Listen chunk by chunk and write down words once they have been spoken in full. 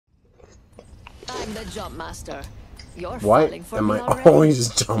I'm the jump master. You're Why falling for am me I already? always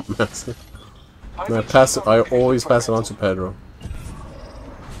jump master? And I always pass it on to Pedro.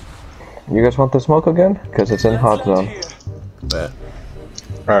 You guys want the smoke again? Because it's in hot zone. Bet.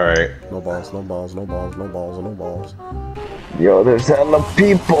 Alright. No balls, no balls, no balls, no balls, no balls. Yo, there's hella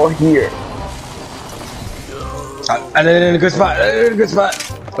people here. I did it in a good spot. I did it in a good spot.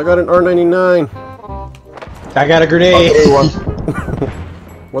 I got an R99. I got a grenade.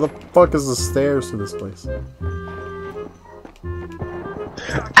 Where the fuck is the stairs to this place?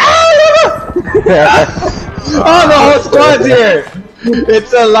 Oh, the whole squad's here!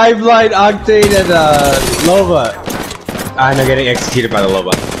 It's a Lifeline, Octane, and Loba. I'm not getting executed by the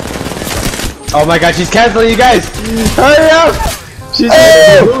Loba. Oh my god, she's canceling you guys! Hurry up! She's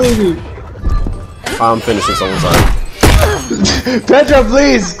bullying me! I'm finishing someone's eye. Petra,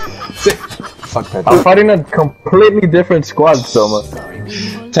 please! Fuck Petra. I'm fighting a completely different squad, Soma.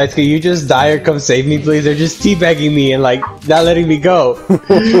 Tights, can you just die or come save me, please? They're just teabagging me and, like, not letting me go.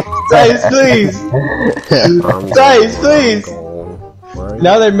 Tights, please! Tights, please!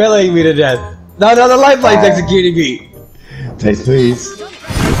 Now they're meleeing me to death. No, the Lifeline's executing me! Tights, please.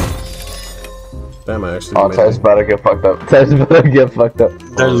 Damn, I actually Oh, Tights better get fucked up. Tights better get fucked up.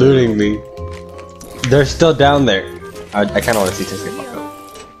 They're looting me. They're still down there. I kind of want to see Tights get fucked up.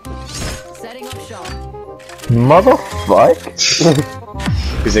 Setting up shop. Motherfuck!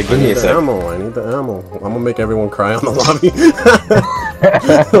 He's like, I give me need a the sec. ammo, I need the ammo. I'm gonna make everyone cry on the lobby.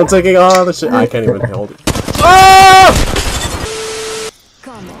 I'm taking all the shit. I can't even hold it. Oh!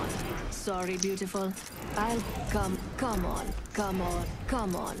 Come on. Sorry, beautiful. I'll come. Come on. Come on.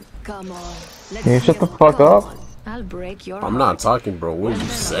 Come on. Come on. Let's Can you shut see the you. fuck Come up? on. I'll break your I'm not heart, talking, bro. What are you and then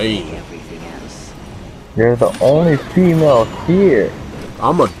I'll saying? break everything else. You're the only female here.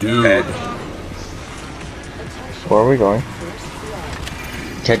 I'm a dude. Where are we going?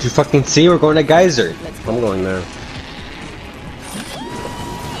 Can't you fucking see? We're going to Geyser. I'm going there.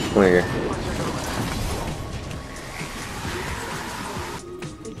 Come here.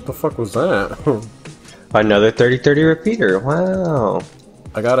 What the fuck was that? Another 30-30 repeater. Wow.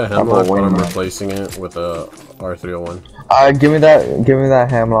 I got a hemlock, but I'm wingman. replacing it with a R301. Give me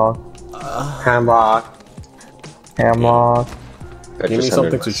that hamlock. Hamlock. Hamlock. Give me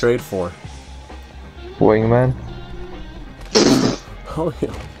something to trade for. Wingman. Oh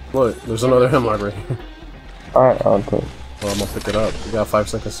yeah. Look, there's another hemlock right here. Alright, I'll take it. Well, I'm gonna pick it up. You got 5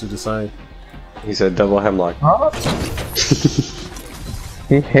 seconds to decide. He said double hemlock. Huh?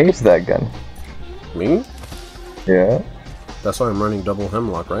 He hates that gun. Me? Yeah. That's why I'm running double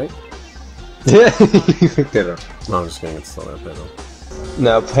hemlock, right? Yeah, he picked it up. No, I'm just kidding. It's still that Pedro.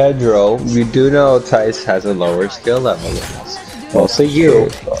 Now, Pedro, we do know Tice has a lower skill level than us. Also you,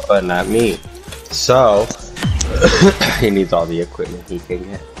 but not me. So, he needs all the equipment he can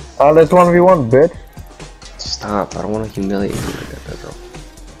get. Let's 1v1, bitch. Stop, I don't want to humiliate you like that, Pedro.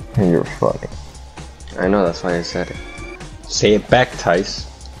 You're funny. I know, that's why I said it. Say it back, Tice.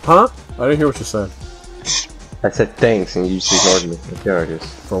 Huh? I didn't hear what you said. I said thanks and you just ignored me. Like, there it is.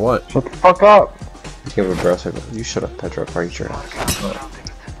 For what? Shut the fuck up. Give a bro circle. You shut up, Pedro. I'll eat your ass.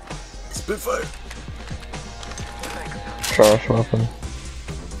 Spitfire. Trash weapon.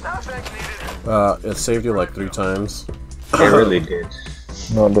 It saved you like 3 times. It really did.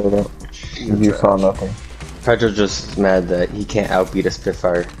 No, it didn't. You saw nothing. Pedro's just mad that he can't outbeat a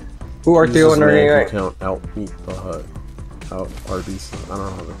Spitfire. Who are He's they just on mad he right? can't outbeat the hut. Out Arby's. I don't know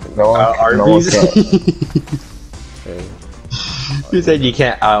how to think. No one, no one Arby's. can. Okay. You said you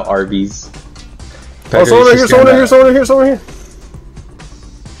can't out Arby's. Oh, someone here, someone here, someone here, someone here.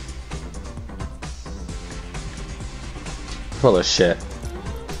 Full of shit.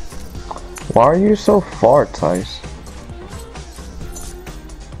 Why are you so far, Tice?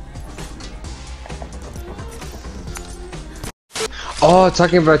 Oh,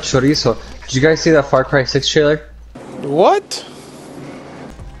 talking about chorizo. Did you guys see that Far Cry 6 trailer? What?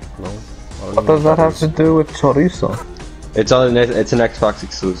 No. What does that have to do with chorizo? It's on. It's an Xbox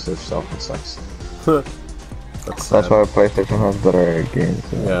exclusive, so it sucks. That's why PlayStation has better games.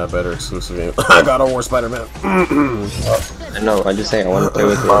 Yeah, better exclusive game. I got a War Spider-Man. I know. I'm just saying. I want to play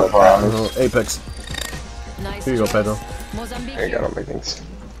with you. Apex. Nice. Here you go, Pedro. Mozambique. I got all my things.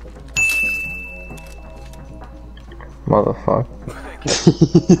 Motherfucker.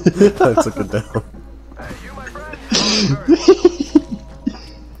 I took it down.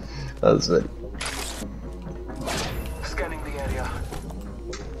 That was it. Scanning the area.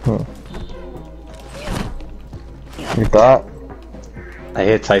 You thought? I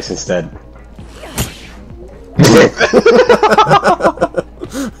hit Tice instead.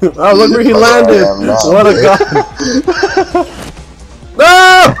 Oh, look where he landed! I am not. What a god! No!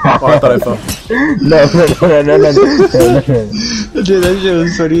 Oh, I thought I fell. No. Dude, that shit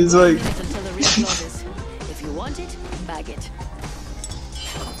was funny as like. Until the real closes. If you want it, bag it.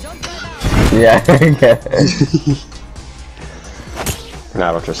 Don't drive out. Yeah. Nah,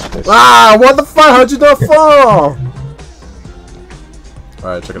 I don't trust this. Ah, what the fuck? How'd you not fall?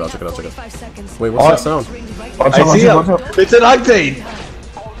 Alright, check it out, check it out, check it out. 45 seconds. Wait, what's that sound? I see him. It's an octane.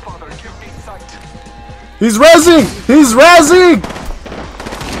 He's rezzing! He's rezzing!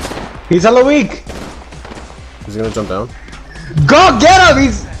 He's hella weak. He's gonna jump down. Go get him.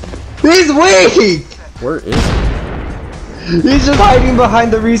 He's weak. Where is he? He's just hiding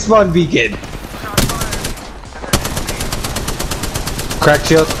behind the respawn beacon. Crack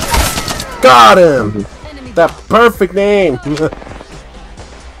shield. Got him! That perfect name!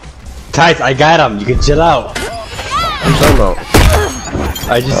 Tights, I got him. You can chill out. I'm talking about.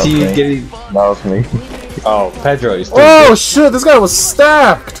 I just see you Okay. getting. That was me. Oh, Pedro, you're still Oh shit, this guy was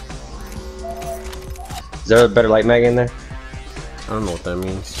stacked! Is there a better light mag in there? I don't know what that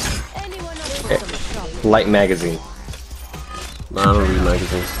means. Anyone else? Light magazine. Nah, I don't read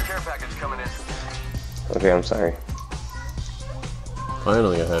magazines. Okay, I'm sorry.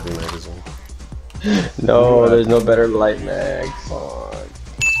 Finally a heavy magazine. No, there's no better light mag. Fuck.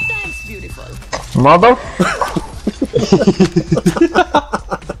 Thanks, beautiful. Mother.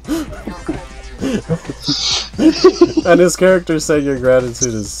 And his character said your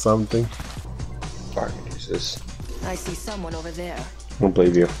gratitude is something. Fuck, Jesus. I see someone over there. I don't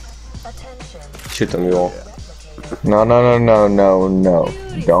believe you. Shoot them, you all. No.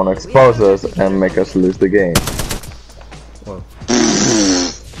 Don't expose us and make us lose the game. Well,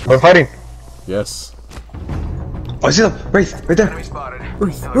 We're fighting. yes. Oh, I see them! Right there!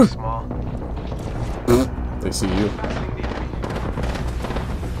 They see you.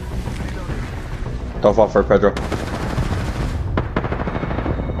 Don't fall for it, Pedro.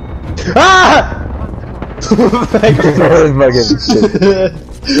 Ah!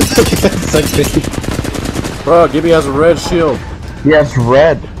 Bro, Gibby has a red shield. Yes,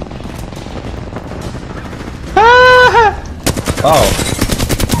 red. Oh.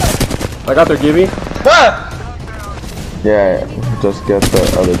 I got their Gibby. Ah! Yeah, just get the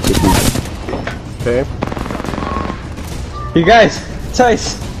other cookies. Okay. You guys,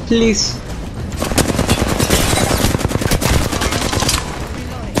 Tice, please.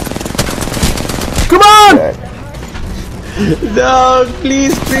 Come on! No,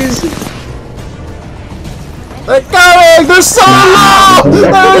 please. They're coming! They're so low!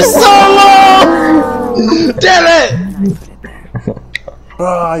 They're so low! Damn it! Bro,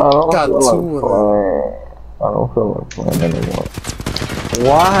 I got two of them. I don't feel like playing anymore.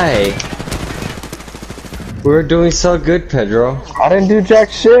 Why? We're doing so good, Pedro. I didn't do jack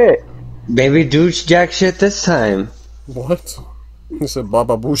shit. Maybe do jack shit this time. What? You said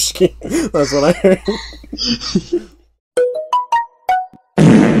Baba Bushki. That's what I heard.